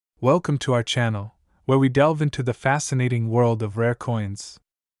Welcome to our channel, where we delve into the fascinating world of rare coins.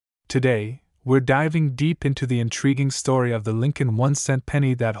 Today, we're diving deep into the intriguing story of the Lincoln 1-cent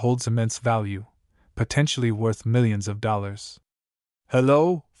penny that holds immense value, potentially worth millions of dollars.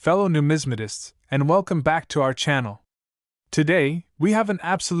 Hello, fellow numismatists, and welcome back to our channel. Today, we have an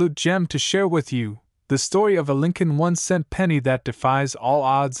absolute gem to share with you, the story of a Lincoln 1-cent penny that defies all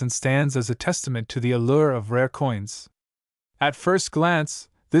odds and stands as a testament to the allure of rare coins. At first glance,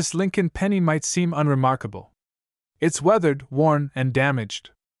 this Lincoln penny might seem unremarkable. It's weathered, worn, and damaged.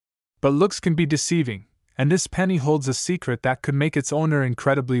 But looks can be deceiving, and this penny holds a secret that could make its owner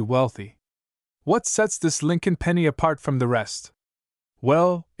incredibly wealthy. What sets this Lincoln penny apart from the rest?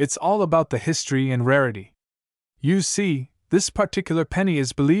 Well, it's all about the history and rarity. You see, this particular penny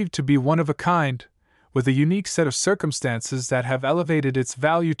is believed to be one of a kind, with a unique set of circumstances that have elevated its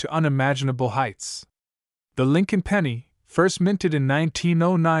value to unimaginable heights. The Lincoln penny, first minted in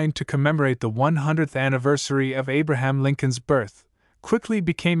 1909 to commemorate the 100th anniversary of Abraham Lincoln's birth, quickly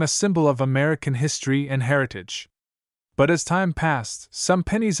became a symbol of American history and heritage. But as time passed, some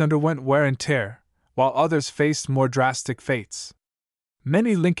pennies underwent wear and tear, while others faced more drastic fates.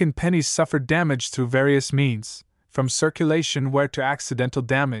 Many Lincoln pennies suffered damage through various means, from circulation wear to accidental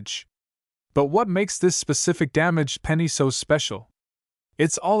damage. But what makes this specific damaged penny so special?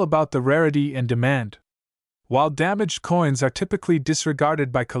 It's all about the rarity and demand. While damaged coins are typically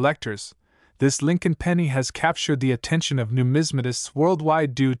disregarded by collectors, this Lincoln penny has captured the attention of numismatists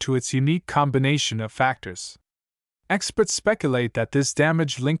worldwide due to its unique combination of factors. Experts speculate that this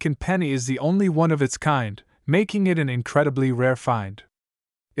damaged Lincoln penny is the only one of its kind, making it an incredibly rare find.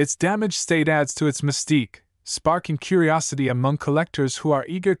 Its damaged state adds to its mystique, sparking curiosity among collectors who are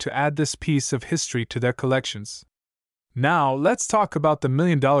eager to add this piece of history to their collections. Now, let's talk about the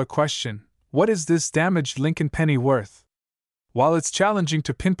million-dollar question. What is this damaged Lincoln penny worth? While it's challenging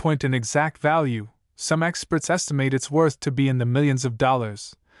to pinpoint an exact value, some experts estimate its worth to be in the millions of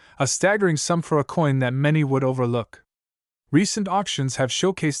dollars, a staggering sum for a coin that many would overlook. Recent auctions have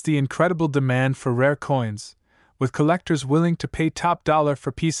showcased the incredible demand for rare coins, with collectors willing to pay top dollar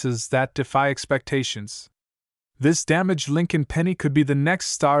for pieces that defy expectations. This damaged Lincoln penny could be the next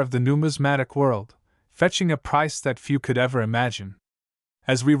star of the numismatic world, fetching a price that few could ever imagine.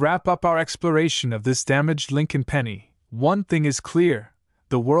 As we wrap up our exploration of this damaged Lincoln penny, one thing is clear: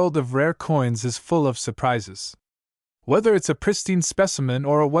 the world of rare coins is full of surprises. Whether it's a pristine specimen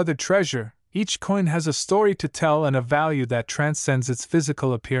or a weathered treasure, each coin has a story to tell and a value that transcends its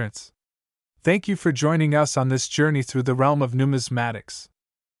physical appearance. Thank you for joining us on this journey through the realm of numismatics.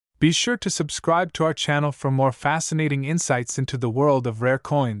 Be sure to subscribe to our channel for more fascinating insights into the world of rare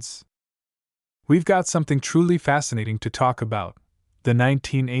coins. We've got something truly fascinating to talk about: the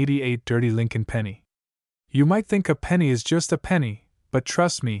 1988 Dirty Lincoln penny. You might think a penny is just a penny, but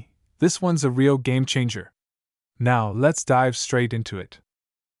trust me, this one's a real game changer. Now, let's dive straight into it.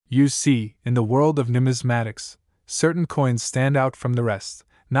 You see, in the world of numismatics, certain coins stand out from the rest,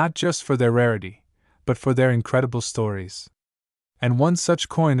 not just for their rarity, but for their incredible stories. And one such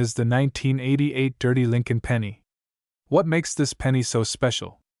coin is the 1988 Dirty Lincoln penny. What makes this penny so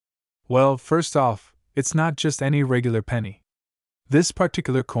special? Well, first off, it's not just any regular penny. This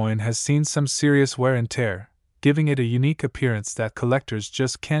particular coin has seen some serious wear and tear, giving it a unique appearance that collectors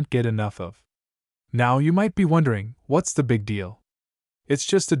just can't get enough of. Now you might be wondering, what's the big deal? It's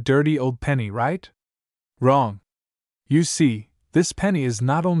just a dirty old penny, right? Wrong. You see, this penny is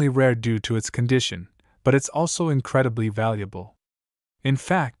not only rare due to its condition, but it's also incredibly valuable. In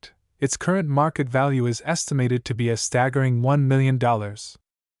fact, its current market value is estimated to be a staggering $1 million.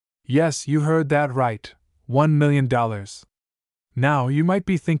 Yes, you heard that right, $1 million. Now, you might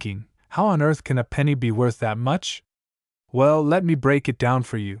be thinking, how on earth can a penny be worth that much? Well, let me break it down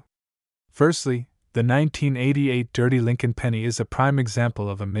for you. Firstly, the 1988 Dirty Lincoln penny is a prime example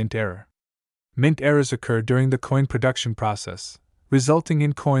of a mint error. Mint errors occur during the coin production process, resulting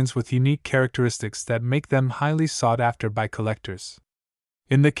in coins with unique characteristics that make them highly sought after by collectors.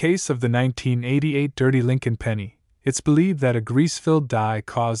 In the case of the 1988 Dirty Lincoln penny, it's believed that a grease-filled dye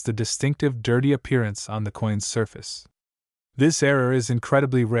caused a distinctive dirty appearance on the coin's surface. This error is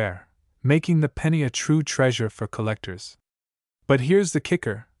incredibly rare, making the penny a true treasure for collectors. But here's the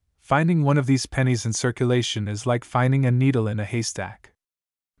kicker: finding one of these pennies in circulation is like finding a needle in a haystack.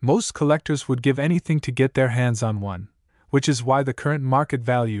 Most collectors would give anything to get their hands on one, which is why the current market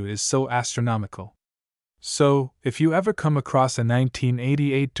value is so astronomical. So, if you ever come across a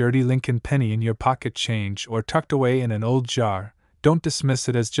 1988 Dirty Lincoln penny in your pocket change or tucked away in an old jar, don't dismiss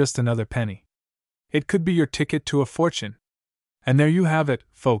it as just another penny. It could be your ticket to a fortune. And there you have it,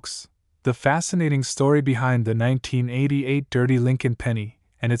 folks, the fascinating story behind the 1988 Dirty Lincoln penny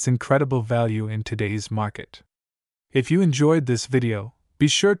and its incredible value in today's market. If you enjoyed this video, be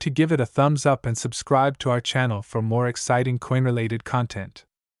sure to give it a thumbs up and subscribe to our channel for more exciting coin-related content.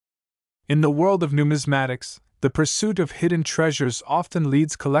 In the world of numismatics, the pursuit of hidden treasures often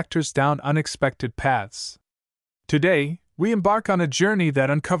leads collectors down unexpected paths. Today, we embark on a journey that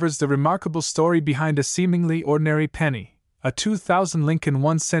uncovers the remarkable story behind a seemingly ordinary penny, a 2000 Lincoln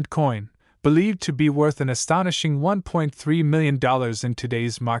 1-cent coin, believed to be worth an astonishing $1.3 million in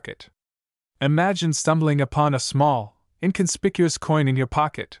today's market. Imagine stumbling upon a small, inconspicuous coin in your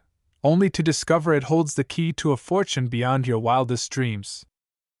pocket, only to discover it holds the key to a fortune beyond your wildest dreams.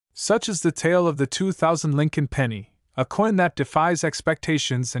 Such is the tale of the 2000 Lincoln penny, a coin that defies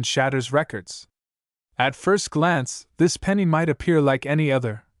expectations and shatters records. At first glance, this penny might appear like any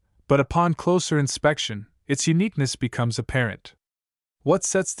other, but upon closer inspection, its uniqueness becomes apparent. What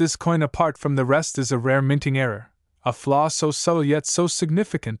sets this coin apart from the rest is a rare minting error, a flaw so subtle yet so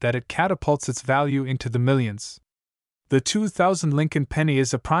significant that it catapults its value into the millions. The 2000 Lincoln penny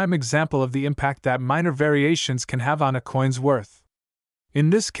is a prime example of the impact that minor variations can have on a coin's worth. In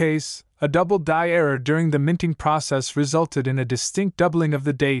this case, a double die error during the minting process resulted in a distinct doubling of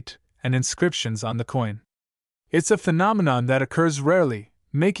the date and inscriptions on the coin. It's a phenomenon that occurs rarely,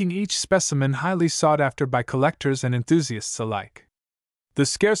 making each specimen highly sought after by collectors and enthusiasts alike. The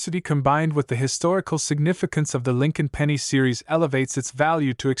scarcity combined with the historical significance of the Lincoln penny series elevates its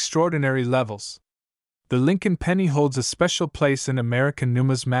value to extraordinary levels. The Lincoln penny holds a special place in American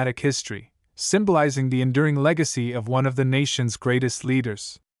numismatic history, symbolizing the enduring legacy of one of the nation's greatest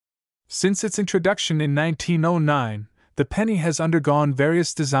leaders. Since its introduction in 1909, the penny has undergone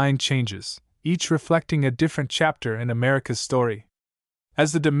various design changes, each reflecting a different chapter in America's story.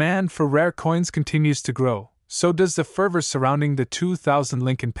 As the demand for rare coins continues to grow, so does the fervor surrounding the 2000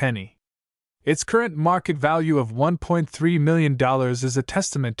 Lincoln penny. Its current market value of $1.3 million is a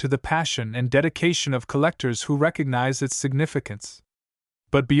testament to the passion and dedication of collectors who recognize its significance.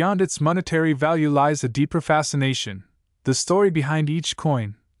 But beyond its monetary value lies a deeper fascination, the story behind each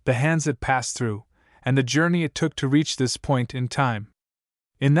coin, the hands it passed through, and the journey it took to reach this point in time.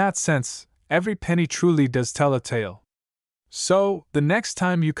 In that sense, every penny truly does tell a tale. So, the next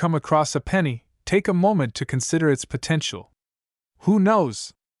time you come across a penny, take a moment to consider its potential. Who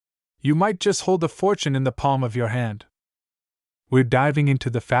knows? You might just hold a fortune in the palm of your hand. We're diving into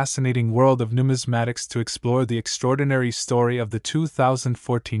the fascinating world of numismatics to explore the extraordinary story of the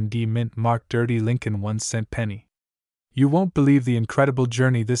 2014 D-Mint Mark Dirty Lincoln 1-cent penny. You won't believe the incredible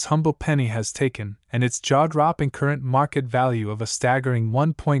journey this humble penny has taken, and its jaw-dropping current market value of a staggering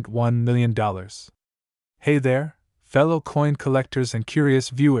 $1.1 million. Hey there, fellow coin collectors and curious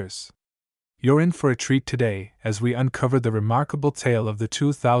viewers. You're in for a treat today as we uncover the remarkable tale of the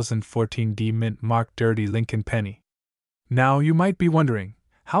 2014 D-Mint Mark Dirty Lincoln penny. Now you might be wondering,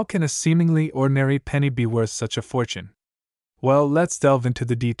 how can a seemingly ordinary penny be worth such a fortune? Well, let's delve into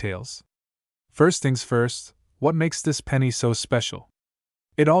the details. First things first, what makes this penny so special?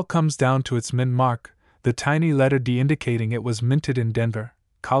 It all comes down to its mint mark, the tiny letter D indicating it was minted in Denver,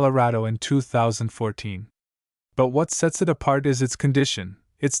 Colorado in 2014. But what sets it apart is its condition.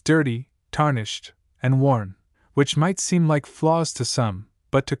 It's dirty, tarnished, and worn, which might seem like flaws to some,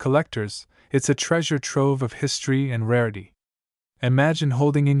 but to collectors, it's a treasure trove of history and rarity. Imagine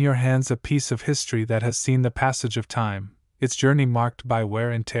holding in your hands a piece of history that has seen the passage of time, its journey marked by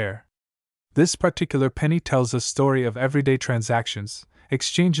wear and tear. This particular penny tells a story of everyday transactions,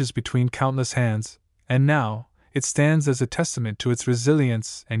 exchanges between countless hands, and now, it stands as a testament to its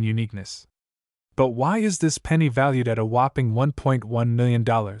resilience and uniqueness. But why is this penny valued at a whopping $1.1 million?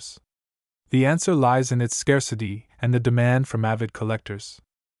 The answer lies in its scarcity and the demand from avid collectors.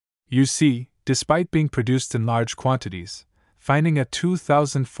 You see, despite being produced in large quantities, finding a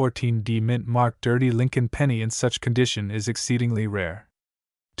 2014 D-Mint Mark Dirty Lincoln penny in such condition is exceedingly rare.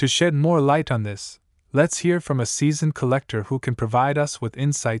 To shed more light on this, let's hear from a seasoned collector who can provide us with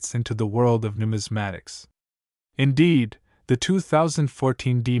insights into the world of numismatics. Indeed, the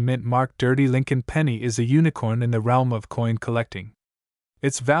 2014 D-Mint Mark Dirty Lincoln penny is a unicorn in the realm of coin collecting.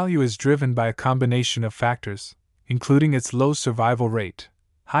 Its value is driven by a combination of factors, including its low survival rate,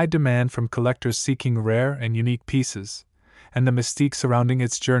 high demand from collectors seeking rare and unique pieces, and the mystique surrounding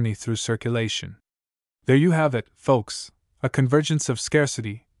its journey through circulation. There you have it, folks, a convergence of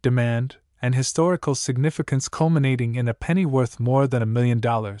scarcity, demand, and historical significance culminating in a penny worth more than $1 million.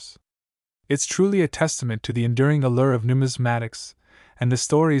 It's truly a testament to the enduring allure of numismatics and the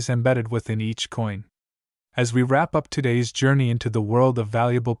stories embedded within each coin. As we wrap up today's journey into the world of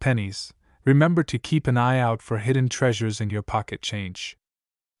valuable pennies, remember to keep an eye out for hidden treasures in your pocket change.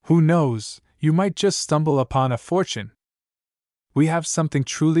 Who knows, you might just stumble upon a fortune. we have something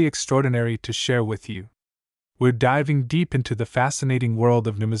truly extraordinary to share with you. We're diving deep into the fascinating world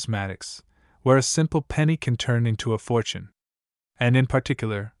of numismatics, where a simple penny can turn into a fortune. And in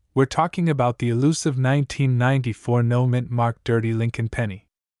particular, we're talking about the elusive 1994 no-mint mark Dirty Lincoln penny.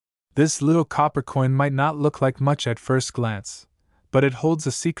 This little copper coin might not look like much at first glance, but it holds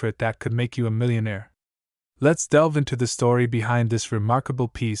a secret that could make you a millionaire. Let's delve into the story behind this remarkable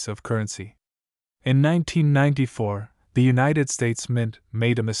piece of currency. In 1994, the United States Mint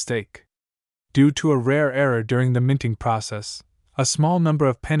made a mistake. Due to a rare error during the minting process, a small number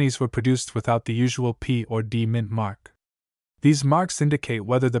of pennies were produced without the usual P or D mint mark. These marks indicate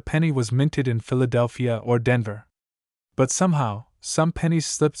whether the penny was minted in Philadelphia or Denver. But somehow, some pennies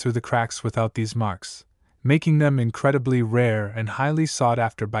slipped through the cracks without these marks, making them incredibly rare and highly sought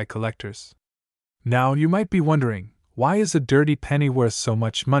after by collectors. Now you might be wondering, why is a dirty penny worth so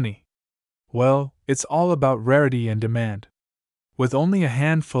much money? Well, it's all about rarity and demand. With only a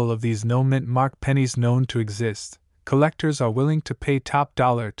handful of these no-mint mark pennies known to exist, collectors are willing to pay top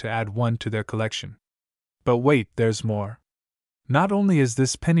dollar to add one to their collection. But wait, there's more. Not only is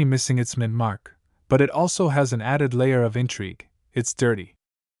this penny missing its mint mark, but it also has an added layer of intrigue: it's dirty.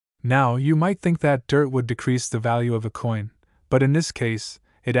 Now, you might think that dirt would decrease the value of a coin, but in this case,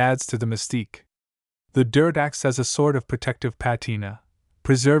 it adds to the mystique. The dirt acts as a sort of protective patina,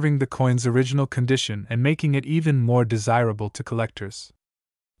 preserving the coin's original condition and making it even more desirable to collectors.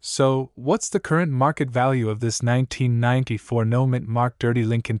 So, what's the current market value of this 1994 no-mint mark Dirty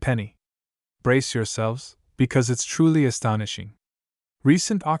Lincoln penny? Brace yourselves, because it's truly astonishing.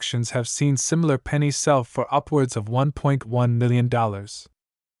 Recent auctions have seen similar pennies sell for upwards of $1.1 million.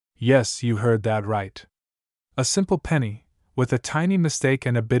 Yes, you heard that right. A simple penny, with a tiny mistake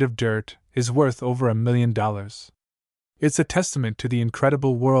and a bit of dirt, is worth over $1 million. It's a testament to the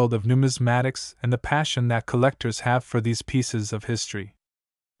incredible world of numismatics and the passion that collectors have for these pieces of history.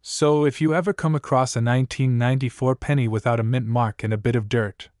 So if you ever come across a 1994 penny without a mint mark and a bit of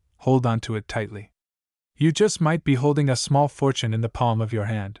dirt, hold on to it tightly. You just might be holding a small fortune in the palm of your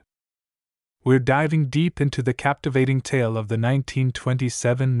hand. We're diving deep into the captivating tale of the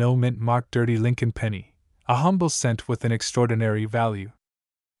 1927 no-mint mark Dirty Lincoln penny, a humble cent with an extraordinary value.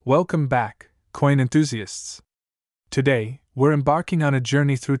 Welcome back, coin enthusiasts. Today, we're embarking on a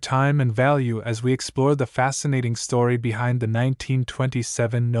journey through time and value as we explore the fascinating story behind the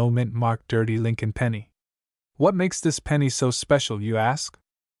 1927 no-mint mark Dirty Lincoln penny. What makes this penny so special, you ask?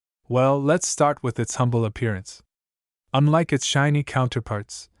 Well, let's start with its humble appearance. Unlike its shiny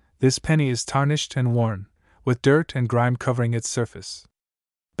counterparts, this penny is tarnished and worn, with dirt and grime covering its surface.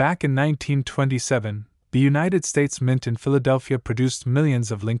 Back in 1927, the United States Mint in Philadelphia produced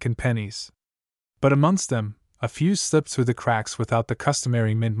millions of Lincoln pennies. But amongst them, a few slipped through the cracks without the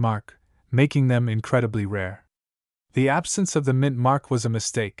customary mint mark, making them incredibly rare. The absence of the mint mark was a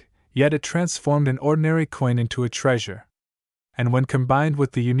mistake, yet it transformed an ordinary coin into a treasure. And when combined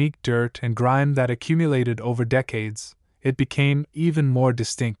with the unique dirt and grime that accumulated over decades, it became even more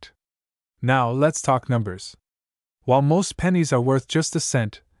distinct. Now, let's talk numbers. While most pennies are worth just a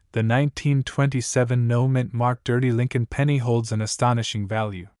cent, the 1927 no-mint mark Dirty Lincoln penny holds an astonishing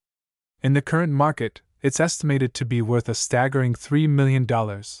value. In the current market, it's estimated to be worth a staggering $3 million.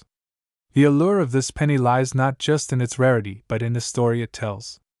 The allure of this penny lies not just in its rarity but in the story it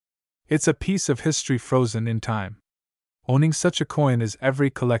tells. It's a piece of history frozen in time. Owning such a coin is every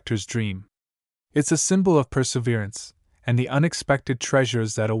collector's dream. It's a symbol of perseverance and the unexpected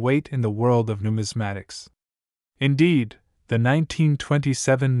treasures that await in the world of numismatics. Indeed, the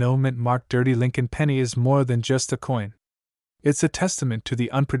 1927 no-mint mark Dirty Lincoln penny is more than just a coin. It's a testament to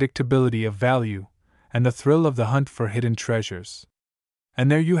the unpredictability of value and the thrill of the hunt for hidden treasures. And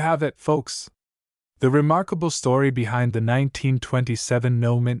there you have it, folks. The remarkable story behind the 1927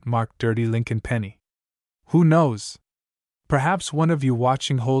 no-mint mark Dirty Lincoln penny. Who knows? Perhaps one of you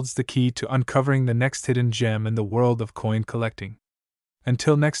watching holds the key to uncovering the next hidden gem in the world of coin collecting.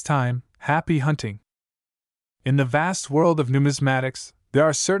 Until next time, happy hunting! In the vast world of numismatics, there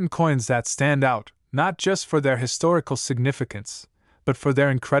are certain coins that stand out, not just for their historical significance, but for their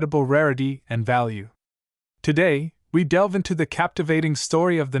incredible rarity and value. Today, we delve into the captivating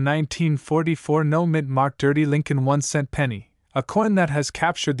story of the 1944 no-mint mark Dirty Lincoln 1-cent penny, a coin that has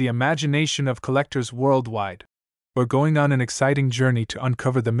captured the imagination of collectors worldwide. We're going on an exciting journey to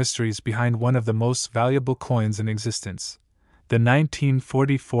uncover the mysteries behind one of the most valuable coins in existence, the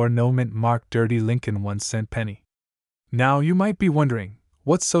 1944 no-mint mark Dirty Lincoln 1-cent penny. Now you might be wondering,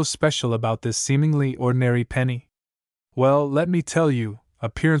 what's so special about this seemingly ordinary penny? Well, let me tell you,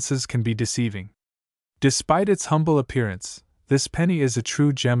 appearances can be deceiving. Despite its humble appearance, this penny is a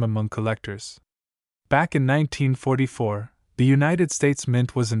true gem among collectors. Back in 1944, the the United States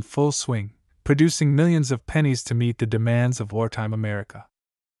Mint was in full swing, producing millions of pennies to meet the demands of wartime America.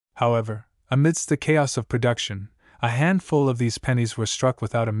 However, amidst the chaos of production, a handful of these pennies were struck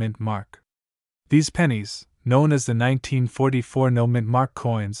without a mint mark. These pennies, known as the 1944 no mint mark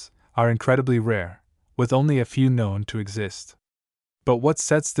coins, are incredibly rare, with only a few known to exist. But what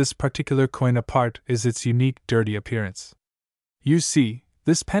sets this particular coin apart is its unique, dirty appearance. You see,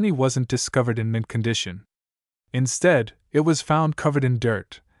 this penny wasn't discovered in mint condition. Instead, it was found covered in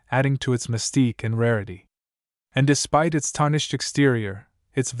dirt, adding to its mystique and rarity. And despite its tarnished exterior,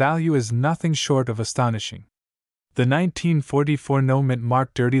 its value is nothing short of astonishing. The 1944 no mint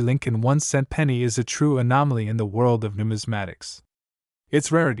mark dirty Lincoln 1-cent penny is a true anomaly in the world of numismatics.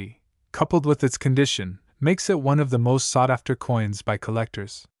 Its rarity, coupled with its condition, makes it one of the most sought-after coins by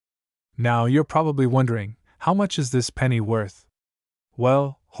collectors. Now you're probably wondering, how much is this penny worth?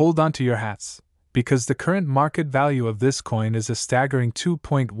 Well, hold on to your hats, because the current market value of this coin is a staggering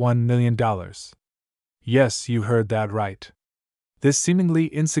 $2.1 million. Yes, you heard that right. This seemingly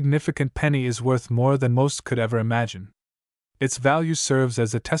insignificant penny is worth more than most could ever imagine. Its value serves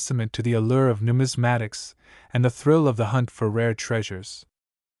as a testament to the allure of numismatics and the thrill of the hunt for rare treasures.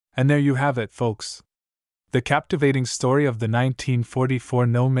 And there you have it, folks. The captivating story of the 1944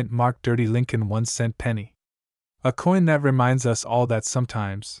 no mint mark dirty Lincoln 1-cent penny. A coin that reminds us all that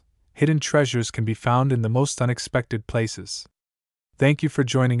sometimes, hidden treasures can be found in the most unexpected places. Thank you for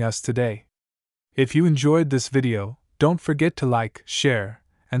joining us today. If you enjoyed this video, don't forget to like, share,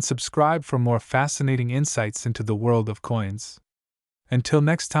 and subscribe for more fascinating insights into the world of coins. Until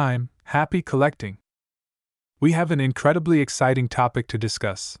next time, happy collecting! We have an incredibly exciting topic to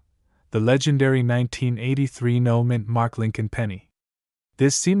discuss: the legendary 1983 no mint mark Lincoln penny.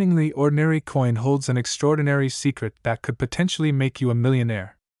 This seemingly ordinary coin holds an extraordinary secret that could potentially make you a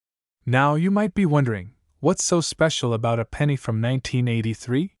millionaire. Now you might be wondering, what's so special about a penny from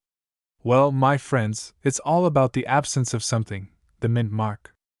 1983? Well, my friends, it's all about the absence of something, the mint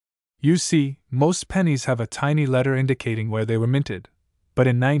mark. You see, most pennies have a tiny letter indicating where they were minted, but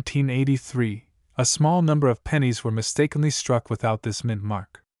in 1983, a small number of pennies were mistakenly struck without this mint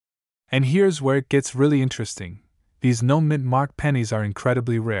mark. And here's where it gets really interesting. These no mint mark pennies are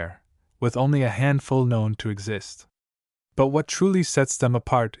incredibly rare, with only a handful known to exist. But what truly sets them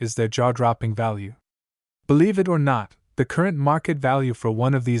apart is their jaw-dropping value. Believe it or not, the current market value for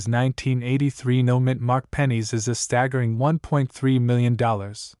one of these 1983 no mint mark pennies is a staggering $1.3 million.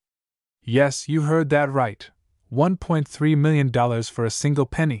 Yes, you heard that right, $1.3 million for a single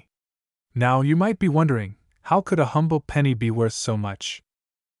penny. Now you might be wondering, how could a humble penny be worth so much?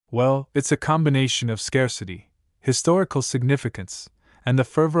 Well, it's a combination of scarcity, historical significance, and the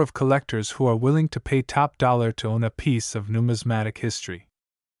fervor of collectors who are willing to pay top dollar to own a piece of numismatic history.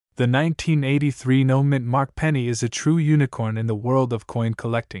 The 1983 no mint mark penny is a true unicorn in the world of coin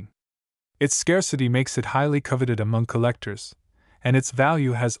collecting. Its scarcity makes it highly coveted among collectors, and its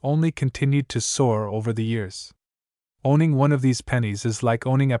value has only continued to soar over the years. Owning one of these pennies is like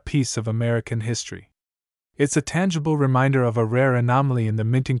owning a piece of American history. It's a tangible reminder of a rare anomaly in the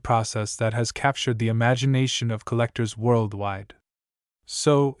minting process that has captured the imagination of collectors worldwide.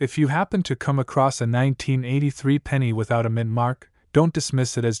 So, if you happen to come across a 1983 penny without a mint mark, don't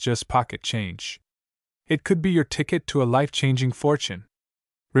dismiss it as just pocket change. It could be your ticket to a life-changing fortune.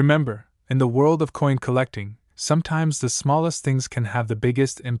 Remember, in the world of coin collecting, sometimes the smallest things can have the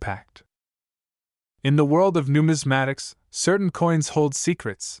biggest impact. In the world of numismatics, certain coins hold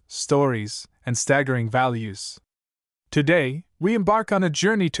secrets, stories, and staggering values. Today, we embark on a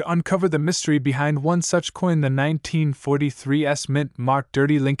journey to uncover the mystery behind one such coin, the 1943 mint mark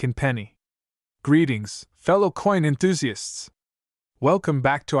dirty Lincoln penny. Greetings, fellow coin enthusiasts! Welcome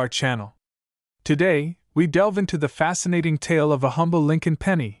back to our channel. Today, we delve into the fascinating tale of a humble Lincoln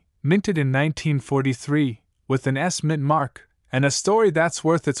penny, minted in 1943, with an S mint mark, and a story that's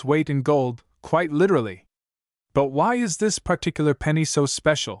worth its weight in gold, quite literally. But why is this particular penny so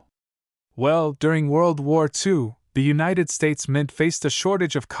special? Well, during World War II, the United States Mint faced a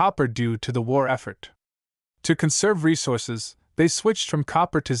shortage of copper due to the war effort. To conserve resources, they switched from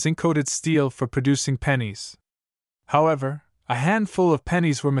copper to zinc-coated steel for producing pennies. However, a handful of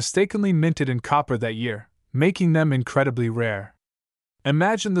pennies were mistakenly minted in copper that year, making them incredibly rare.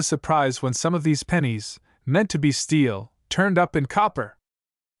 Imagine the surprise when some of these pennies, meant to be steel, turned up in copper.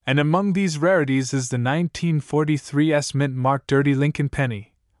 And among these rarities is the 1943 mint mark dirty Lincoln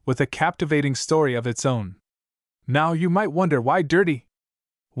penny, with a captivating story of its own. Now you might wonder, why dirty?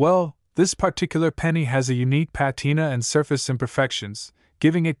 Well, this particular penny has a unique patina and surface imperfections,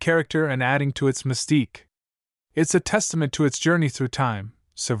 giving it character and adding to its mystique. It's a testament to its journey through time,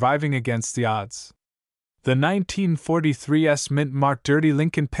 surviving against the odds. The 1943's mint-marked dirty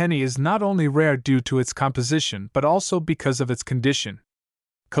Lincoln penny is not only rare due to its composition but also because of its condition.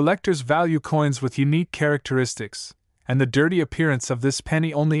 Collectors value coins with unique characteristics, and the dirty appearance of this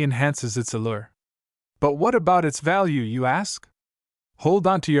penny only enhances its allure. But what about its value, you ask? Hold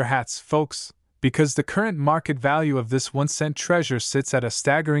on to your hats, folks, because the current market value of this 1-cent treasure sits at a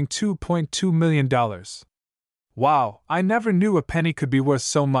staggering $2.2 million. Wow, I never knew a penny could be worth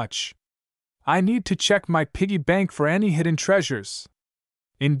so much. I need to check my piggy bank for any hidden treasures.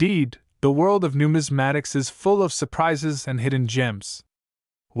 Indeed, the world of numismatics is full of surprises and hidden gems.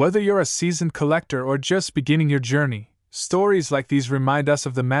 Whether you're a seasoned collector or just beginning your journey, stories like these remind us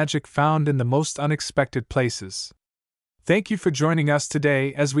of the magic found in the most unexpected places. Thank you for joining us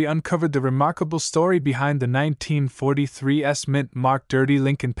today as we uncovered the remarkable story behind the 1943's mint-marked dirty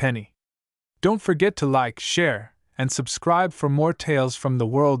Lincoln penny. Don't forget to like, share, and subscribe for more tales from the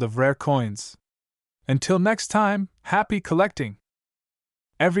world of rare coins. Until next time, happy collecting!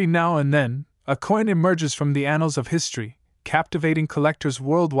 Every now and then, a coin emerges from the annals of history, captivating collectors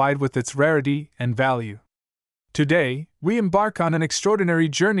worldwide with its rarity and value. Today, we embark on an extraordinary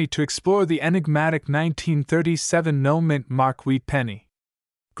journey to explore the enigmatic 1937 no-mint-mark wheat penny.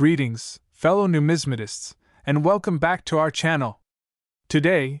 Greetings, fellow numismatists, and welcome back to our channel.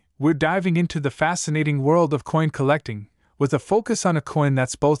 Today, we're diving into the fascinating world of coin collecting, with a focus on a coin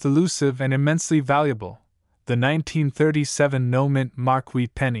that's both elusive and immensely valuable, the 1937 no-mint-mark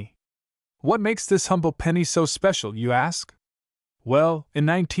wheat penny. What makes this humble penny so special, you ask? Well, in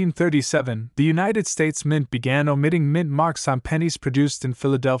 1937, the United States Mint began omitting mint marks on pennies produced in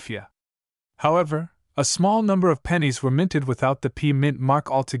Philadelphia. However, a small number of pennies were minted without the P mint mark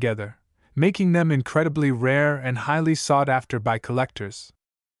altogether, making them incredibly rare and highly sought after by collectors.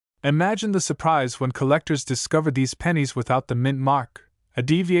 Imagine the surprise when collectors discovered these pennies without the mint mark, a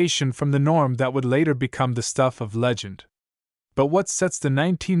deviation from the norm that would later become the stuff of legend. But what sets the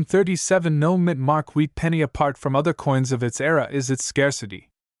 1937 no-mint mark wheat penny apart from other coins of its era is its scarcity.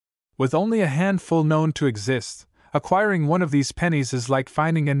 With only a handful known to exist, acquiring one of these pennies is like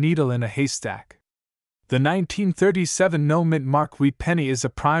finding a needle in a haystack. The 1937 no-mint mark wheat penny is a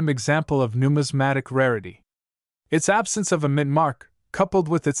prime example of numismatic rarity. Its absence of a mint mark, coupled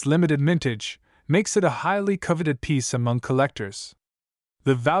with its limited mintage, makes it a highly coveted piece among collectors.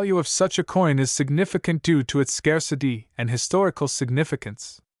 The value of such a coin is significant due to its scarcity and historical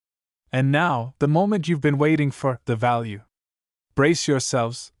significance. And now, the moment you've been waiting for, the value. Brace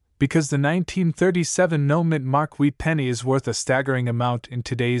yourselves, because the 1937 no-mint mark wheat penny is worth a staggering amount in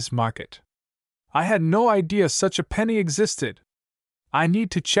today's market. I had no idea such a penny existed. I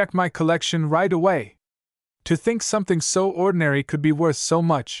need to check my collection right away. To think something so ordinary could be worth so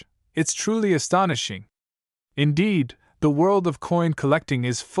much, it's truly astonishing. Indeed, the world of coin collecting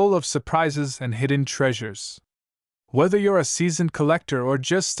is full of surprises and hidden treasures. Whether you're a seasoned collector or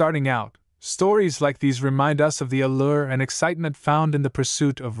just starting out, stories like these remind us of the allure and excitement found in the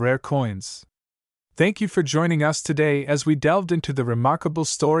pursuit of rare coins. Thank you for joining us today as we delved into the remarkable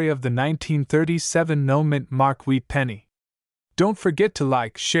story of the 1937 no-mint mark wheat penny. Don't forget to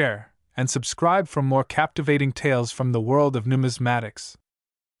like, share, and subscribe for more captivating tales from the world of numismatics.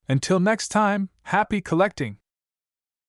 Until next time, happy collecting!